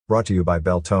brought to you by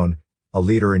Beltone, a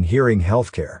leader in hearing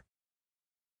healthcare.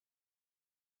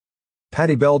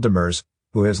 Patty Bell Demers,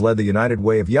 who has led the United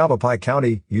Way of Yavapai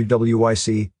County,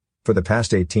 UWIC, for the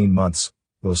past 18 months,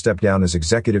 will step down as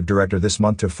executive director this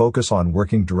month to focus on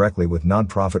working directly with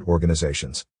nonprofit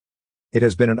organizations. It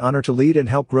has been an honor to lead and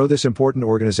help grow this important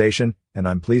organization, and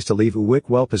I'm pleased to leave UWIC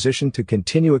well positioned to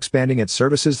continue expanding its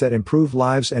services that improve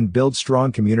lives and build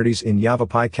strong communities in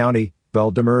Yavapai County,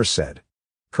 Bell Demers said.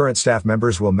 Current staff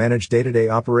members will manage day-to-day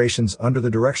operations under the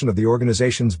direction of the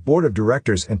organization's board of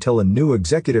directors until a new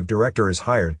executive director is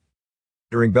hired.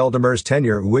 During Bell Demers'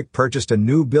 tenure, UWIC purchased a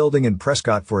new building in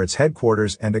Prescott for its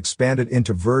headquarters and expanded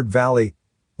into Verde Valley,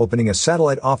 opening a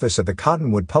satellite office at the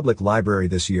Cottonwood Public Library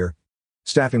this year.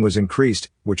 Staffing was increased,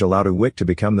 which allowed UWIC to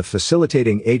become the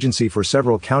facilitating agency for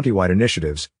several countywide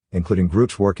initiatives, including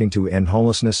groups working to end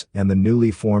homelessness and the newly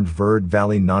formed Verde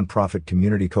Valley Nonprofit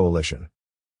Community Coalition.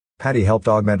 Patty helped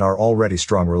augment our already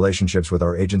strong relationships with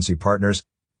our agency partners,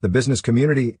 the business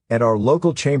community, and our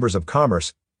local chambers of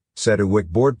commerce, said UWIC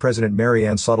Board President Mary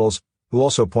Ann Suttles, who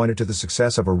also pointed to the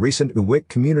success of a recent UWIC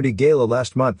Community Gala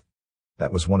last month.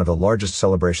 That was one of the largest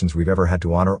celebrations we've ever had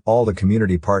to honor all the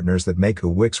community partners that make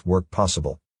UWIC's work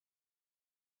possible.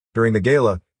 During the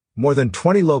gala, more than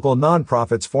 20 local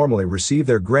nonprofits formally received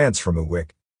their grants from UWIC.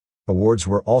 Awards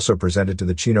were also presented to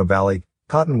the Chino Valley,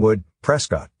 Cottonwood,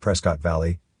 Prescott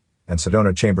Valley, and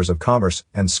Sedona Chambers of Commerce,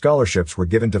 and scholarships were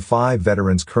given to 5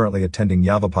 veterans currently attending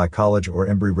Yavapai College or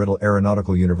Embry-Riddle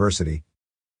Aeronautical University.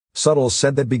 Suttles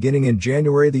said that beginning in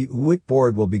January, the UWIC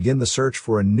board will begin the search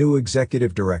for a new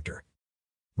executive director.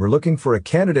 We're looking for a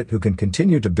candidate who can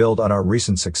continue to build on our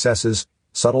recent successes,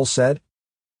 Suttles said.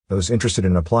 Those interested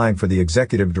in applying for the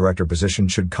executive director position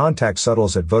should contact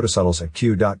Suttles at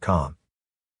votosuttles@q.com.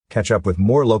 Catch up with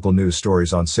more local news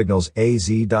stories on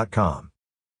signalsaz.com.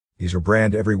 These are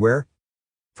brand everywhere.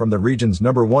 From the region's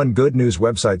 #1 good news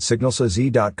website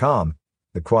signalsaz.com,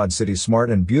 the Quad Cities Smart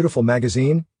and Beautiful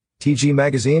magazine, TG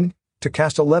Magazine, to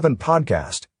Cast 11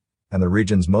 podcast, and the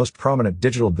region's most prominent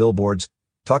digital billboards,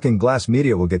 Talking Glass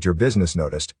Media will get your business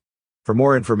noticed. For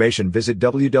more information, visit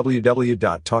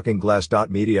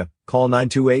www.talkingglass.media, call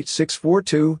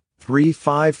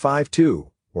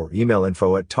 928-642-3552, or email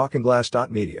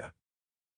info@talkingglass.media.